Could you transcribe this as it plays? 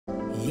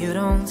You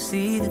don't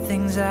see the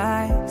things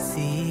I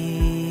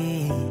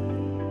see.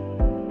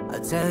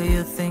 I'll tell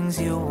you things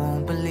you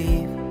won't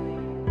believe.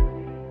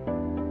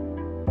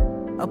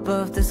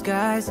 Above the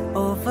skies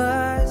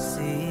overseas,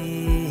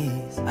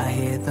 I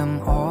hear them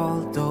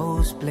all,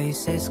 those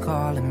places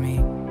calling me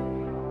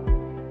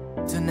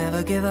to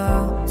never give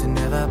up, to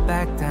never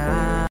back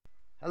down.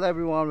 Hello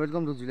everyone,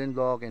 welcome to ℓिणye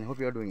vlog and hope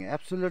you are doing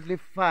absolutely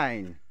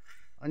fine.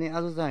 अनि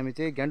आज चाहिँ हामी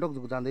चाहिँ ग्यान्टोक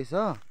जाँदै छ।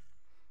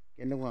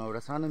 ग्यान्टोकमा एउटा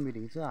सानो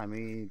meeting छ।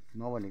 हामी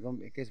नभनेको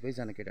 21-22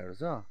 जना केटाहरु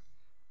छ।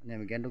 अनि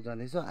हामी ग्यान्टोक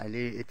जाँदै छ।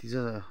 अहिले यति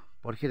चाहिँ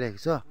पर्खिरहेको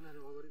छ।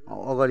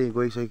 अगाडि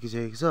गइसकेको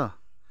छ।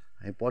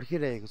 हामी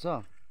पर्खिरहेको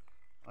छ।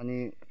 अनि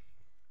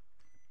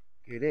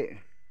के रे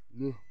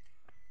लु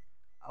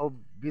अब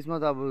बीचमा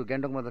त अब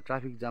ग्यान्टोकमा त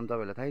ट्राफिक जाम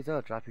तपाईहरुलाई थाहै छ।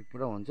 ट्राफिक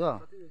पुरा हुन्छ।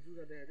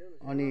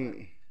 अनि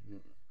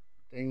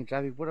त्यही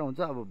ट्राफिक पुरा हुन्छ।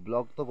 अब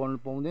ब्लग त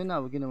गर्नु पाउँदैन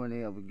अब किनभने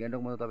अब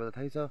ग्यान्टोकमा त तपाईलाई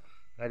थाहै छ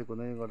गाडी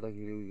कुदाउने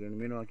गर्दाखेरि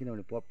मेरोमा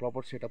किनभने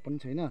प्रपर सेटअप पनि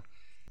छैन।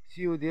 सी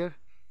यु देयर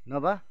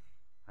नभा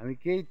हामी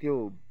केही त्यो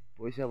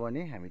पैसा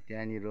भने हामी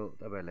त्यहाँनिर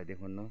तपाईहरुलाई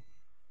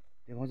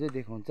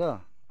देखाउँछ।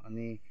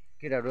 अनि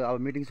केटाहरु अब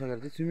मिटिङ सकेर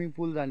चाहिँ स्विमिङ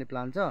पुल जाने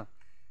प्लान छ।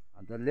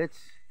 अन्त let's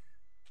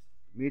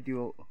meet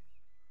you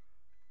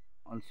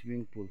on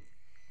swimming pool.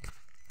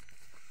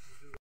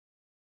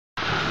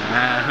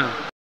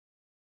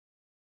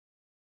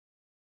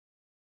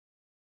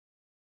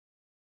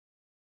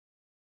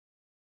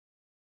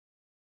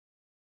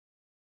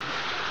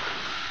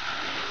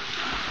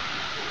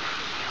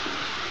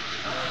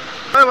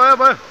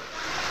 Bye.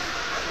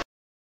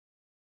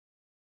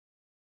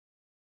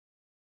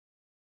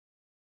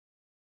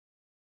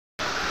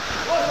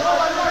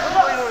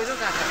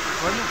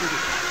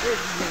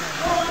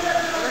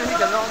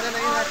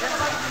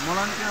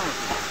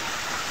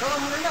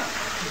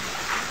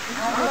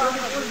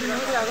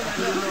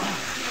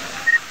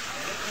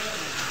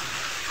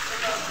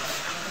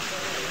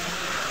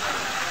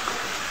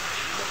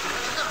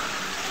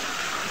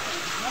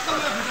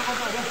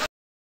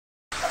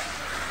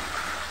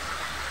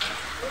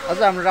 आज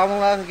हाम्रो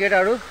रामङमा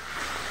केटाहरु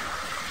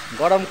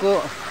गरमको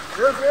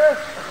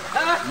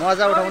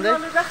मजा उठाउँदै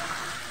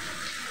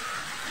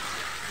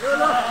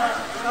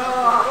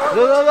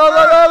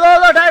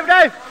ल डाइभ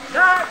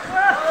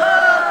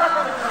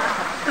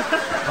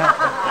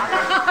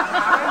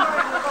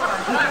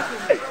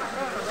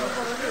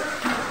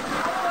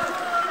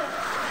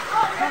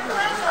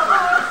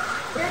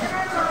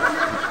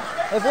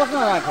ए बस्न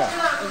राख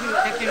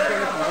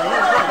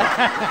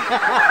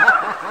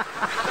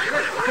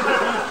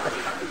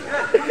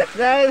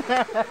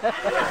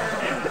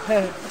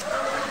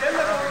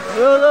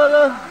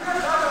Lo.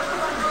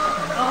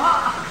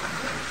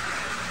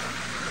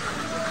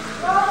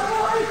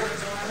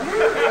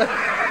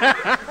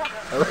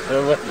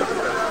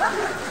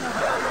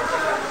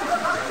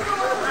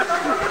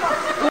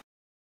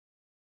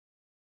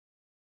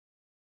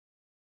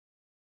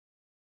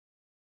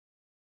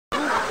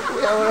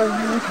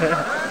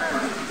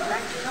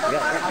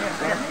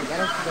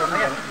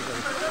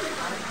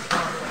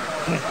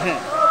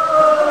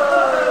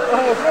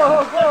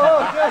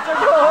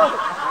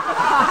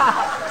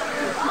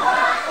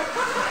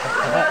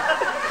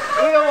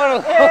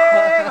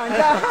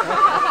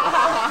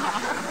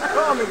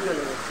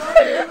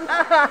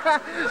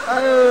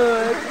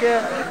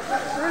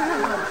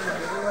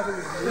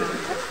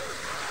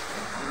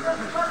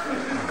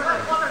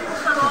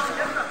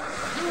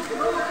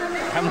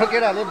 हाम्रो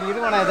केटाले भिड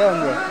बनाइदियो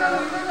हुन्छ।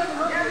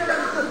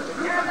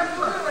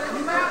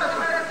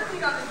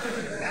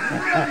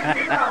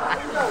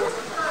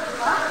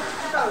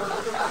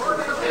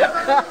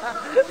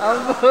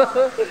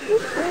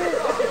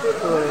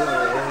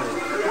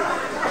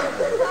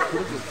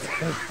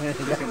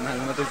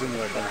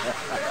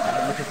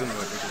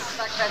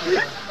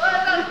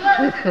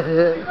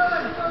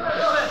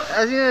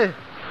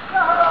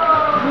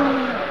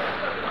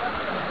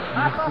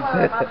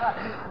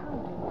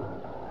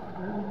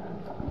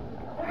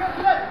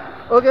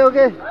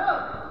 Okay.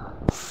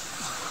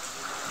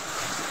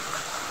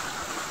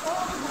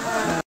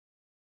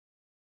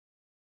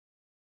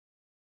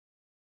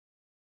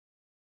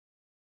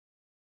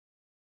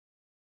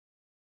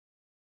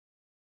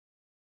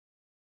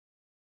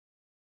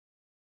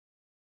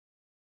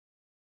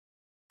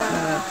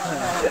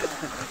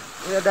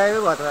 Udah dive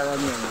buat orang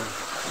ini.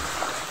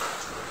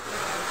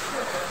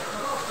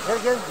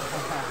 Gel.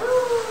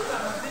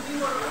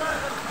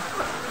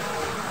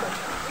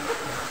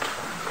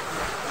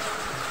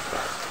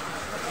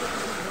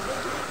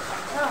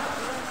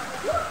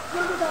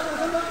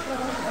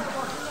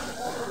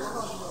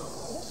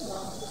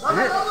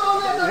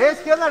 Race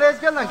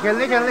खेल्न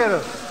खेल्नेहरु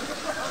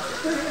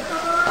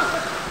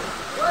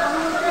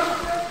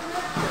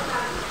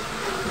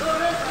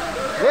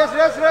रेस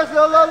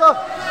लो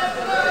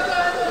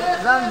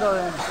जान दो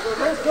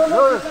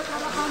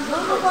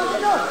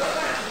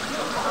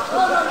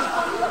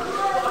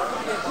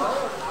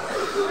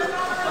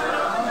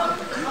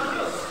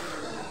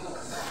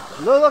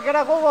लो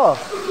केटा को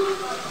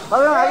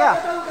तपाईं आग्या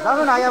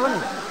जानु न आग्या पनि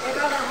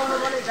एकाला गर्नु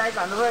पर्ने जाई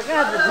भन्नु भयो के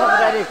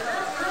direct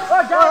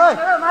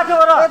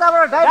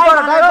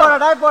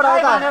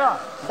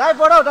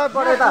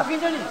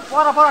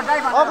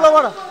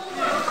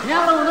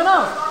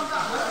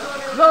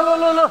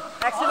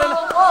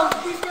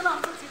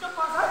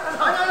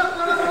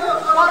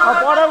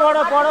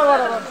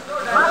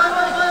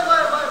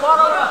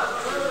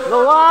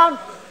One,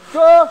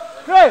 two,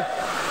 three.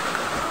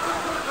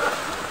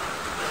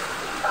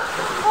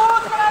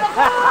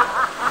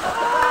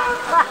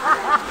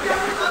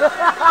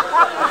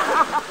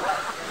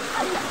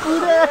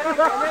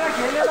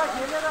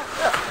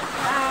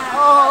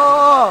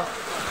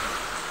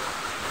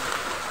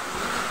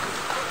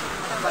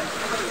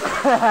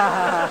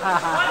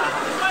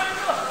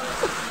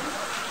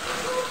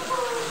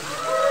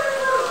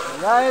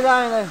 Đây.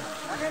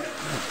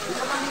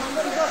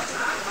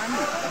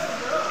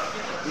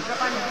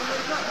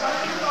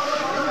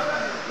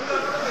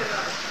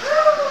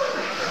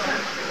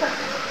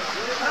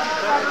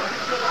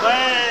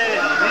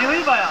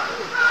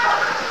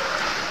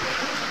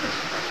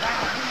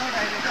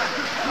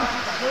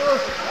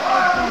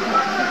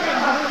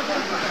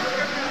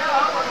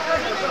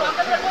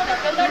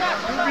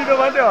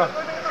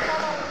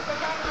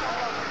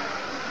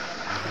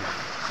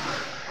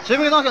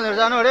 재민이 너한테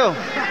내려자는 거래요.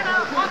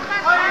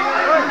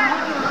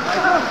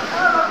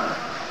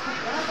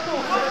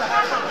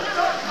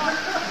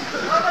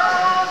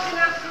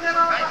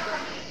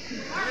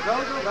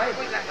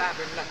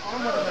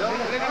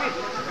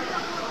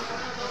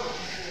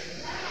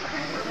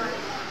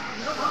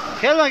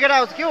 खेल्न केटा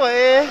आउँछ के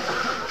भयो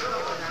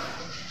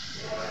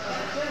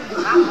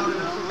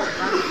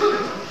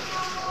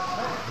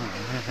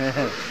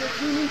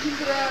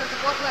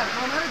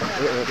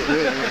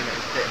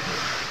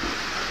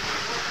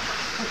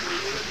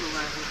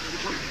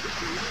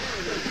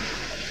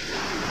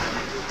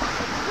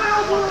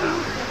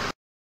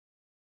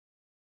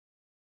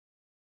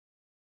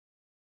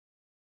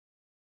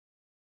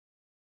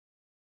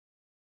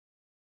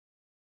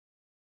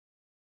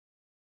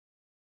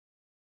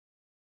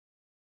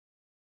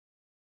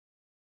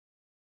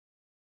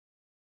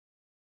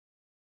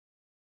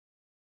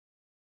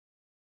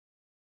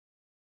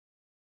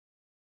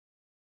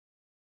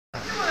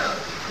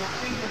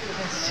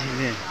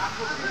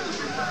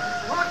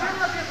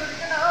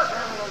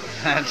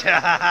अच्छा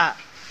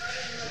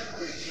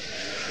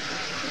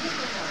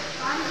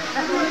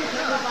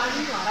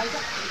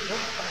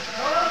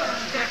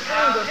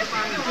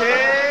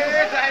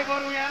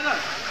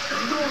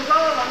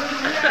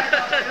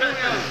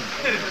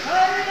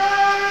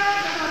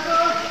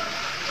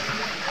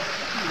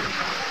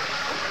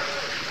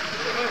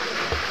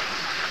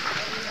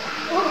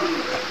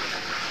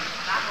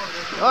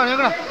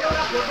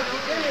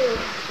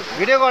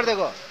भिडियो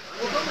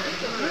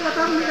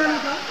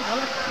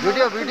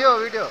गरिदिएको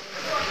भिडियो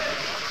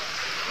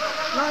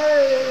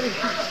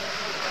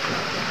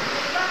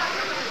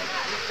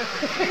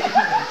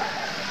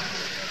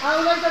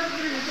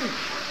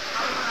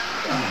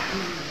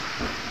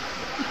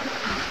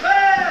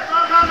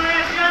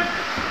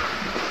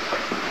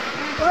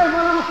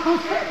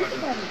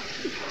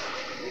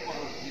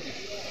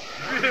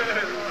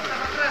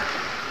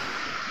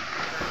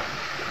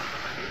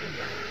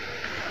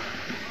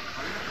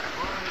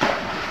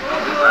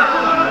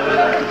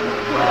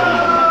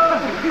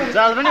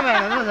जाल पनि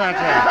भएन नि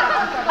जान्छ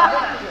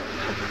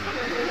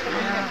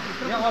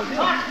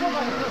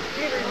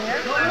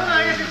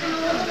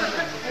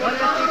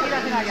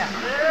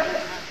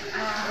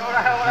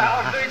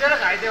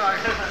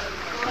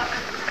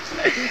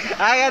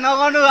आगे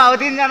नगर्नु अब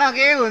तीनजना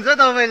के हुन्छ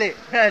तपाईले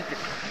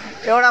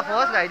एउटा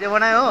फर्स्ट खाइदियो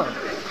बनायो हो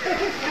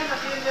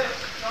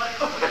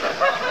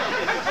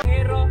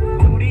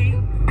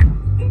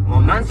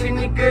म मान्छे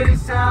निकै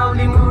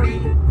रिसाउने मुडी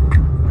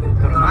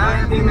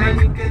माया तिमीलाई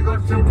निकै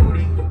गर्छु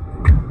बुढी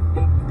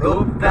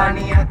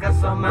दोप्रानी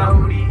आकाशमा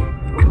उडी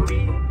उडी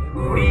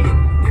उडी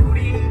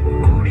उडी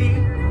उडी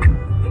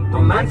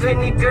म मान्छे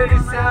निकै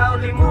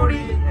रिसाउने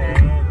मुडी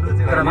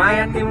तर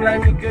माया तिमीलाई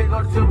निकै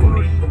गर्छु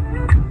बुढी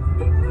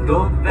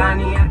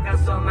दोप्रानी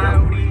आकाशमा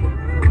उडी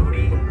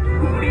उडी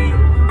उडी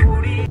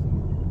उडी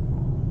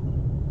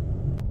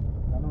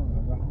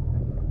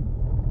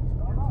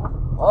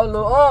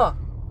हेलो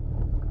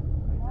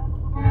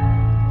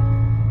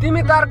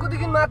तिमी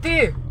तारकुदेखि माथि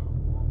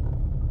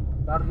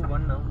तारकु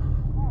भन्न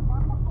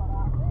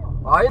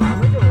होइन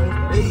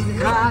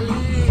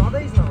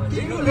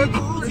तिमीले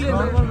बुझेन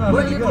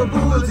मैले पो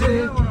बुझे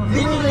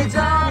तिमीले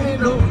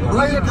जानेनौ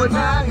मैले पो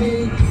जाने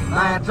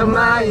माया त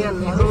माया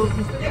नै हो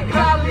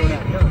खाली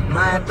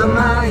माया त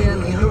माया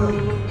नै हो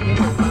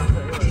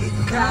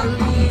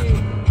खाली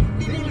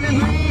तिमीले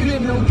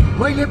हेरेनौ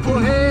मैले पो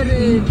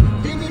हेरे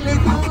तिमीले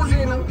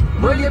बुझेनौ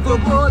मैले पो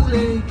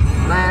बोले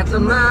माया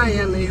त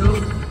माया नै हो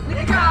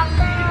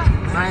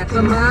माया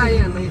त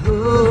माया नै हो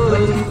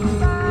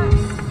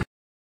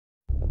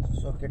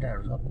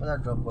केटाहरू सबैलाई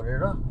ड्रप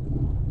गरेर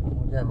म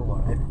चाहिँ अब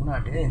घर आइपुग्न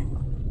आँटेँ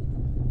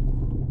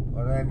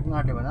घर आइपुग्न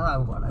आँटेँ भने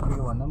अब घर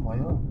आइपुग्यो भन्दा पनि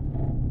भयो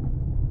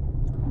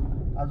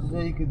आज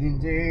चाहिँ दिन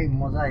चाहिँ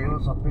मजा आयो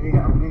सबै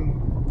आफ्नै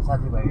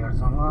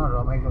साथीभाइहरूसँग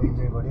रमाइलो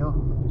इन्जोय गऱ्यो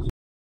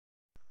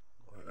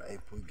घर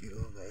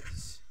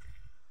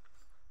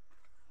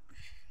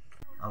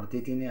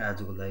त्यति नै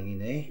आजको लागि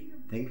नै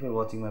thank you for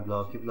watching my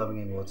blog keep loving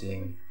and watching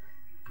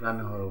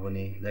पुरानोहरू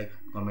भने लाइक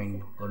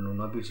कमेन्ट गर्नु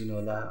नबिर्सिनु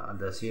होला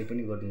अन्त सेयर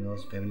पनि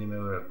गरिदिनुहोस् फ्यामिली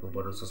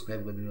मेम्बरहरूकोबाट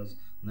सब्सक्राइब गरिदिनुहोस्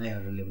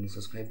नयाँहरूले पनि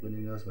सब्सक्राइब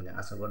गरिदिनुहोस् भन्ने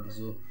आशा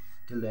गर्दछु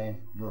till then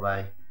bye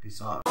bye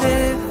piece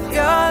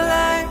out